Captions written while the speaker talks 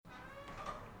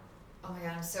Oh my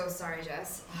god, I'm so sorry,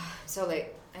 Jess. So late.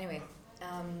 Anyway,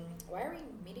 why are we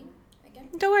meeting again?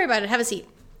 Don't worry about it. Have a seat.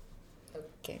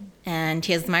 Okay. And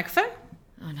here's the microphone.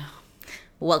 Oh no.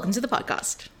 Welcome to the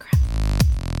podcast.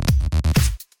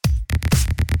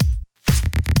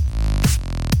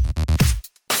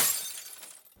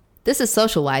 This is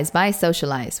Socialize by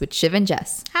Socialize with Shiv and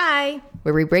Jess, Hi.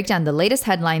 where we break down the latest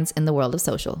headlines in the world of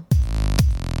social.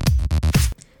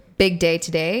 Big day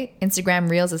today. Instagram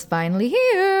Reels is finally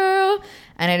here.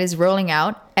 And it is rolling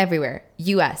out everywhere.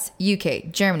 US,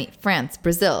 UK, Germany, France,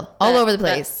 Brazil, all over the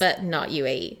place. But not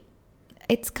UAE.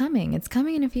 It's coming. It's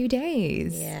coming in a few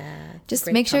days. Yeah. Just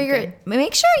make sure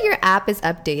your app is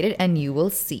updated and you will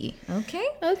see. Okay?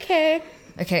 Okay.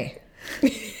 Okay.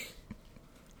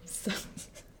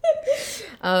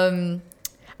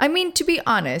 I mean, to be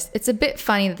honest, it's a bit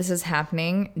funny that this is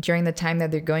happening during the time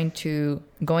that they're going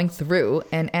through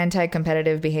an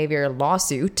anti-competitive behavior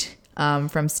lawsuit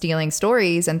from stealing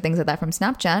stories and things like that from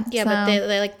Snapchat. Yeah,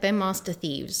 but they're master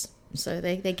thieves, so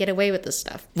they get away with this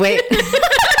stuff. Wait.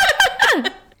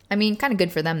 I mean, kind of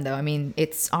good for them, though. I mean,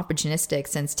 it's opportunistic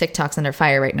since TikTok's under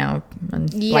fire right now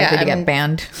and likely to get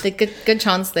banned. The good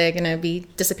chance they're going to be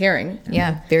disappearing.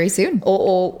 Yeah, very soon.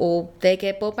 Or they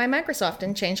get bought by Microsoft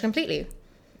and change completely.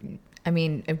 I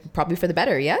mean, probably for the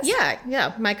better, yes?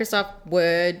 Yeah. Microsoft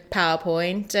Word,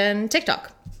 PowerPoint, and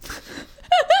TikTok.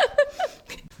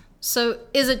 So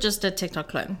is it just a TikTok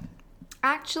clone?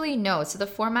 Actually, no. So the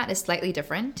format is slightly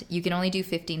different. You can only do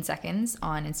 15 seconds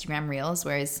on Instagram Reels,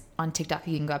 whereas on TikTok,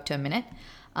 you can go up to a minute.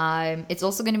 It's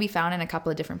also going to be found in a couple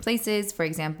of different places. For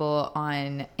example,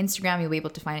 on Instagram, you'll be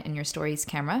able to find it in your stories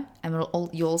camera. And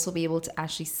you'll also be able to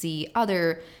actually see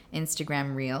other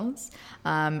Instagram Reels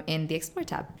in the Explore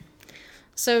tab.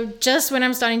 So just when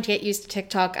I'm starting to get used to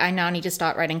TikTok, I now need to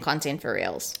start writing content for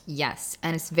Reels. Yes,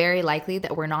 and it's very likely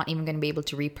that we're not even going to be able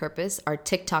to repurpose our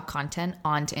TikTok content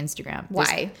onto Instagram.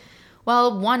 Why?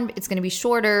 Well, one, it's going to be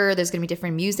shorter. There's going to be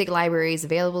different music libraries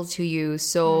available to you.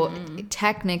 So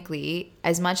technically,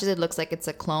 as much as it looks like it's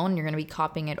a clone, you're going to be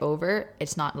copying it over.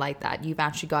 It's not like that. You've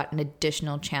actually got an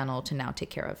additional channel to now take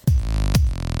care of.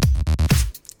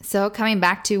 So coming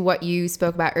back to what you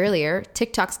spoke about earlier,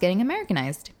 TikTok's getting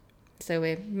Americanized. So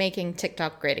we're making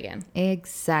TikTok great again.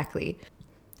 Exactly.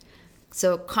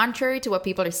 So contrary to what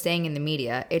people are saying in the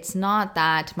media, it's not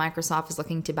that Microsoft is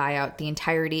looking to buy out the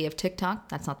entirety of TikTok.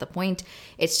 That's not the point.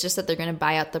 It's just that they're going to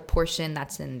buy out the portion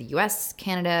that's in the US,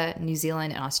 Canada, New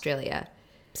Zealand, and Australia.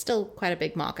 Still quite a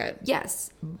big market. Yes.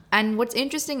 And what's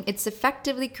interesting, it's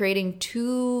effectively creating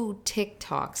two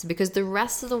TikToks because the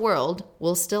rest of the world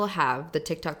will still have the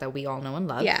TikTok that we all know and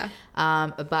love. Yeah.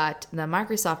 But the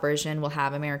Microsoft version will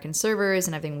have American servers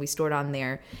and everything will be stored on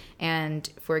there. And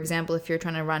for example, if you're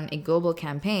trying to run a global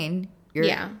campaign,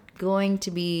 you're going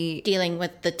to be dealing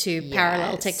with the two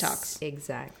parallel TikToks.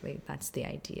 Exactly. That's the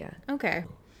idea. Okay,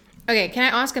 can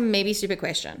I ask a maybe stupid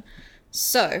question?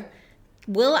 So,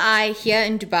 will I, here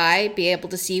in Dubai, be able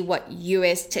to see what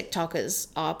US TikTokers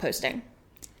are posting?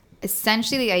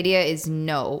 Essentially, the idea is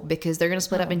no, because they're going to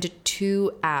split up into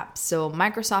two apps. So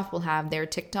Microsoft will have their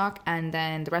TikTok, and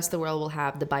then the rest of the world will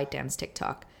have the ByteDance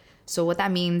TikTok. So what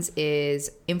that means is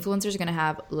influencers are going to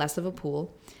have less of a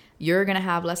pool. You're going to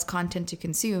have less content to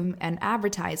consume, and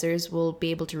advertisers will be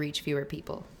able to reach fewer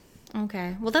people.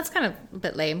 Okay. Well, that's kind of a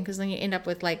bit lame because then you end up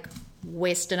with like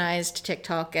westernized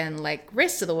TikTok and like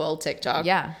rest of the world TikTok.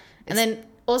 Yeah. And then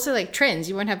also like trends.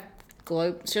 You won't have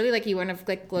you won't have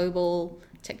like global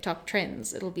TikTok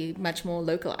trends. It'll be much more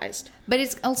localized. But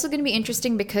it's also going to be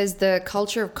interesting because the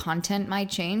culture of content might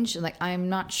change. Like, I'm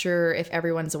not sure if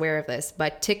everyone's aware of this,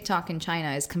 but TikTok in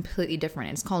China is completely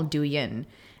different. It's called Douyin.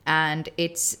 And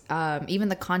it's even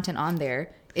the content on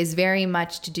there is very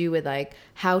much to do with like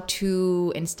how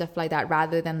to and stuff like that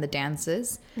rather than the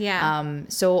dances. Yeah.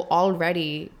 So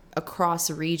already across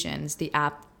regions, the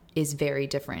app is very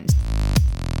different.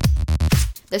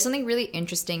 There's something really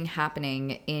interesting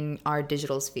happening in our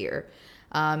digital sphere.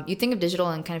 You think of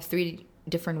digital in kind of three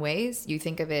different ways. You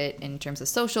think of it in terms of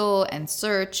social and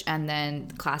search and then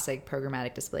classic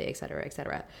programmatic display, et cetera, et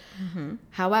cetera. Mm-hmm.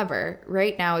 However,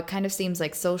 right now it kind of seems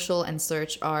like social and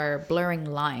search are blurring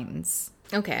lines.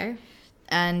 Okay.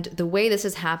 And the way this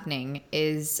is happening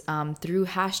is through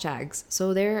hashtags.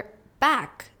 So they're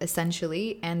back,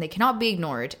 essentially, and they cannot be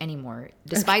ignored anymore,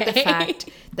 despite the fact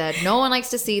that no one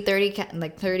likes to see 30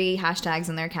 hashtags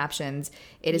in their captions.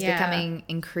 It is becoming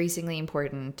increasingly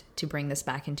important to bring this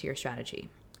back into your strategy.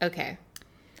 Okay.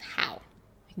 How?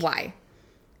 Why?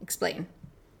 Explain.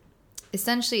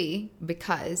 Essentially,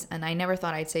 because, and I never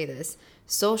thought I'd say this,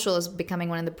 social is becoming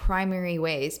one of the primary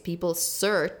ways people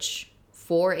search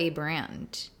for a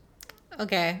brand.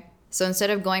 Okay. So instead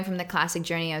of going from the classic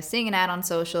journey of seeing an ad on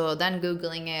social, then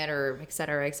Googling it, or et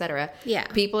cetera, Yeah.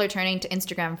 people are turning to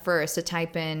Instagram first to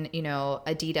type in,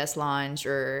 Adidas launch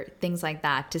or things like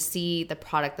that to see the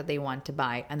product that they want to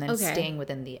buy, and then staying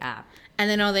within the app. And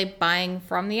then are they buying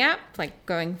from the app, like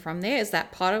going from there? Is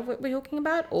that part of what we're talking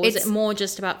about? Or is it more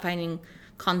just about finding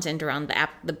content around the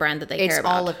app, the brand that they care about?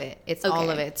 It's all of it. It's all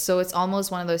of it. So it's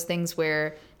almost one of those things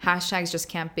where hashtags just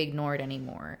can't be ignored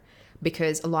anymore,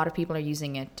 because a lot of people are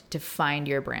using it to find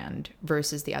your brand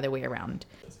versus the other way around.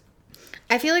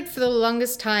 I feel like for the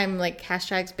longest time, like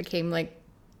hashtags became like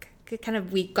kind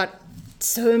of, we got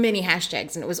so many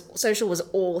hashtags and social was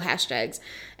all hashtags.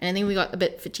 And I think we got a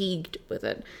bit fatigued with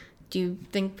it. Do you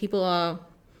think people are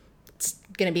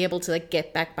going to be able to like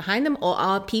get back behind them, or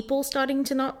are people starting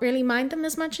to not really mind them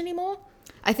as much anymore?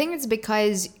 I think it's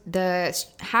because the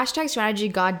hashtag strategy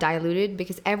got diluted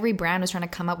because every brand was trying to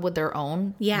come up with their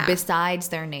own besides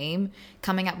their name,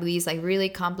 coming up with these like really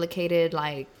complicated,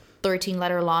 like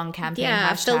 13-letter long campaign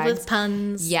hashtags. Filled with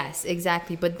puns. Yes,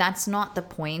 exactly. But that's not the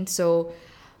point. So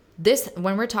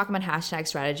when we're talking about hashtag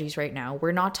strategies right now,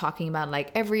 we're not talking about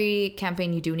like every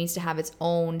campaign you do needs to have its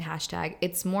own hashtag.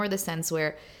 It's more the sense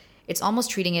where it's almost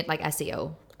treating it like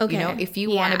SEO. Okay. If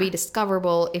you want to be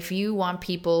discoverable, if you want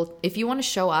to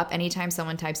show up anytime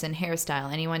someone types in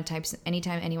hairstyle,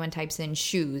 anytime anyone types in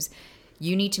shoes,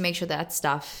 you need to make sure that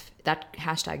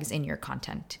hashtag is in your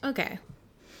content. Okay,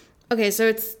 so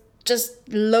it's just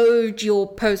load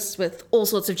your posts with all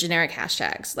sorts of generic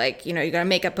hashtags. Like, you got a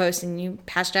makeup post and you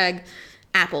hashtag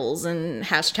apples and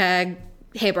hashtag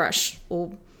hairbrush,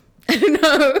 or I don't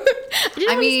know.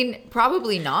 I mean,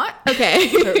 probably not.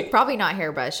 Okay. Probably not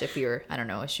hairbrush if you're, I don't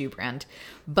know, a shoe brand.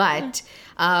 But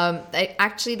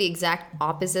actually the exact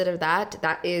opposite of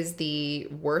that is the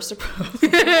worst approach.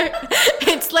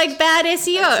 It's like bad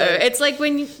SEO. It's like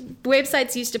when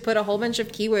websites used to put a whole bunch of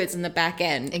keywords in the back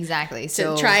end. Exactly.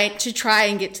 So to try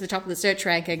and get to the top of the search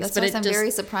rankings. That's why I'm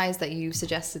very surprised that you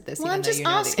suggested this. Well, I'm just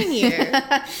asking you.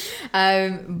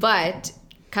 But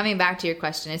coming back to your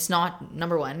question, it's not,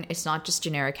 number one, it's not just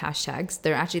generic hashtags.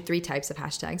 There are actually 3 types of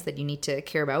hashtags that you need to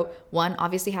care about. One,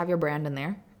 obviously have your brand in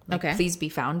there. Like, please be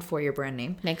found for your brand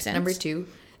name. Makes sense. Number 2,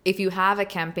 if you have a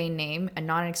campaign name and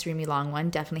not an extremely long one,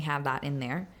 definitely have that in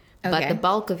there. But the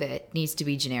bulk of it needs to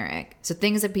be generic. So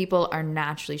things that people are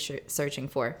naturally searching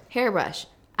for. Hairbrush,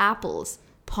 apples,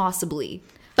 possibly.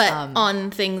 But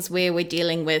on things where we're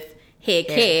dealing with hair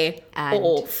care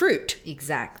or fruit.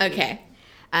 Exactly. Okay.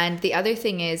 And the other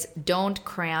thing is, don't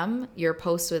cram your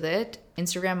posts with it.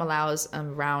 Instagram allows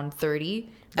around 30.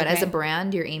 But as a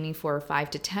brand, you're aiming for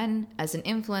 5 to 10. As an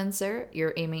influencer,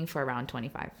 you're aiming for around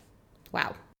 25.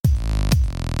 Wow.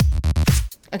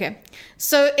 Okay.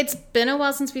 So it's been a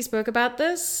while since we spoke about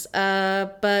this.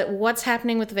 But what's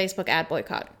happening with the Facebook ad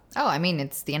boycott? Oh, I mean,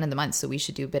 it's the end of the month, so we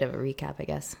should do a bit of a recap, I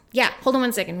guess. Yeah. Hold on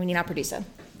one second. We need our producer.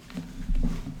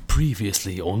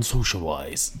 Previously on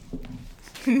Socialwise.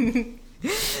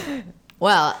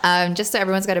 Well, just so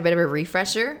everyone's got a bit of a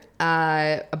refresher,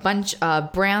 a bunch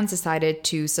of brands decided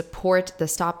to support the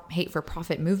Stop Hate for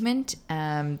Profit movement.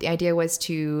 The idea was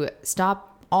to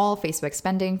stop all Facebook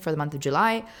spending for the month of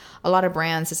July. A lot of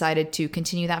brands decided to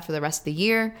continue that for the rest of the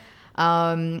year.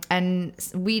 And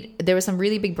there were some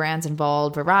really big brands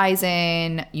involved: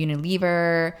 Verizon,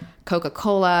 Unilever,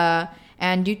 Coca-Cola,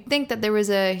 and you'd think that there was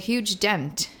a huge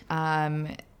dent.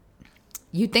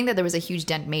 You'd think that there was a huge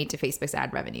dent made to Facebook's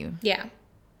ad revenue. Yeah.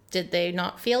 Did they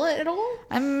not feel it at all?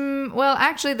 Well,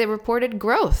 actually, they reported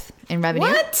growth in revenue.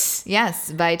 What? Yes,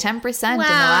 by 10% in the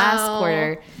last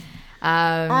quarter.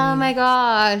 Oh my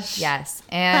gosh. Yes,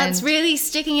 and that's really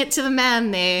sticking it to the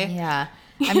man there. Yeah,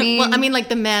 I mean, well, I mean, like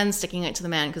the man sticking it to the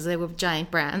man because they were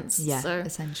giant brands. Yeah, so.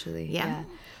 essentially. Yeah.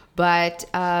 But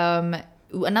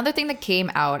another thing that came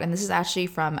out, and this is actually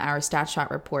from our StatShot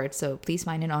report, so please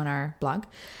find it on our blog.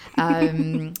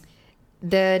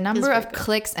 The number of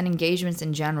clicks and engagements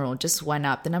in general just went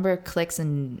up. The number of clicks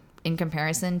in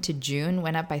comparison to June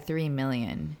went up by 3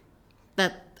 million.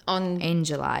 In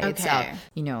July itself.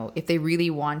 If they really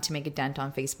want to make a dent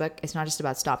on Facebook, it's not just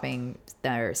about stopping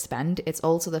their spend. It's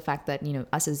also the fact that,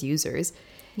 us as users,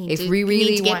 need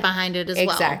to get behind it as well.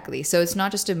 Exactly. So it's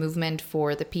not just a movement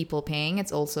for the people paying,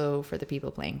 it's also for the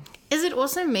people playing. Is it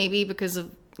also maybe because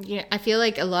of, I feel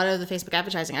like a lot of the Facebook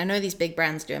advertising, I know these big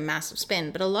brands do a massive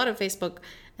spend, but a lot of Facebook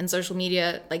and social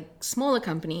media, like smaller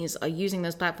companies, are using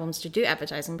those platforms to do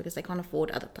advertising because they can't afford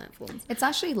other platforms. It's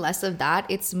actually less of that.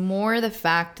 It's more the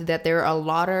fact that there are a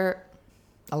lotter.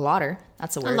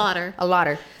 That's a word. A lotter.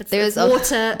 It's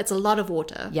water. It's a lot of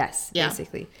water. Yes,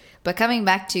 basically. But coming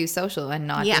back to social and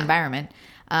not the environment,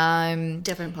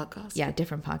 Different podcast. Yeah,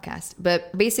 different podcast.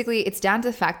 But basically, it's down to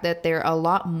the fact that there are a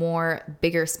lot more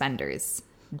bigger spenders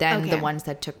than the ones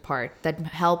that took part, that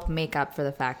help make up for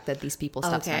the fact that these people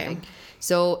stopped spending.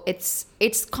 So it's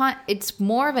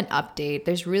more of an update.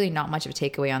 There's really not much of a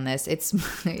takeaway on this. It's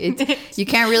you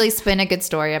can't really spin a good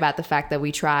story about the fact that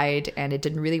we tried and it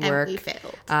didn't really work. And we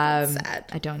failed. That's sad.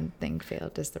 I don't think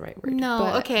failed is the right word. No,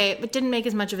 but okay. It didn't make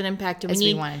as much of an impact. as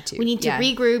we wanted to. We need to Yeah.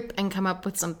 regroup and come up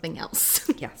with something else.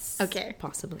 Yes. Okay.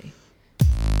 Possibly.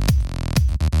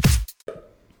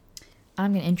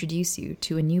 I'm going to introduce you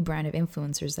to a new brand of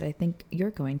influencers that I think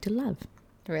you're going to love.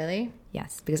 Really?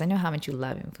 Yes, because I know how much you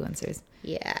love influencers.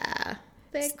 Yeah.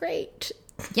 They're great.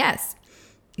 Yes,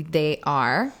 they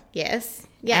are. Yes.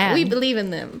 Yeah, we And- believe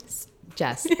in them.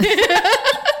 Jess.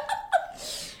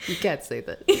 You can't say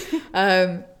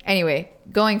that. Anyway,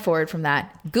 going forward from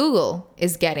that, Google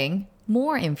is getting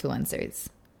more influencers.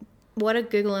 What are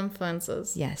Google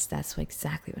influencers? Yes, that's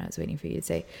exactly what I was waiting for you to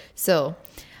say. So,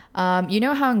 you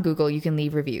know how in Google you can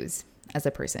leave reviews as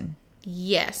a person?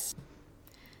 Yes.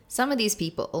 Some of these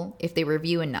people, if they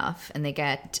review enough and they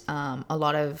get a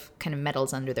lot of kind of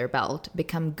medals under their belt,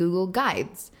 become Google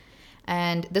Guides.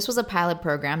 And this was a pilot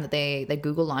program that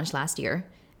Google launched last year.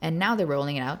 And now they're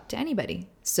rolling it out to anybody.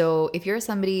 So if you're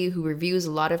somebody who reviews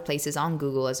a lot of places on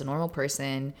Google as a normal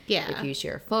person, if you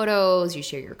share photos, you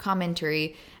share your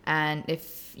commentary, and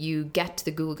if you get to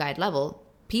the Google Guide level,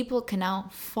 people can now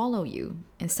follow you,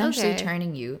 essentially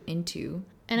turning you into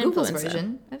Google's influencer.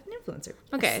 version of an influencer.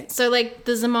 Okay. So, like,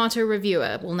 the Zomato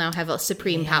reviewer will now have a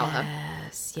supreme power.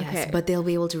 Yes, yes. Okay. But they'll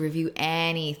be able to review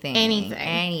anything.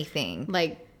 Anything.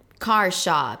 Like, Car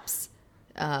shops,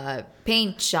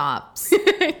 paint shops,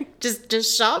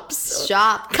 just shops?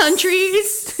 shops,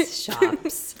 Countries?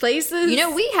 shops. Places? You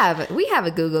know, we have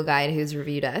a Google Guide who's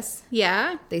reviewed us.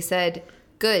 Yeah. They said,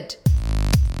 good.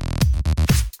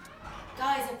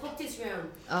 Guys, I booked this room.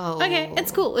 Oh. Okay,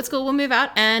 it's cool. It's cool. We'll move out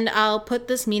and I'll put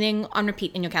this meeting on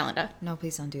repeat in your calendar. No,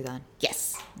 please don't do that.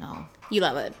 Yes. No. You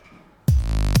love it.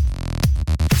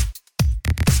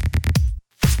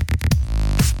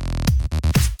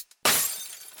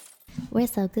 We're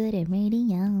so good at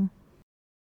radio.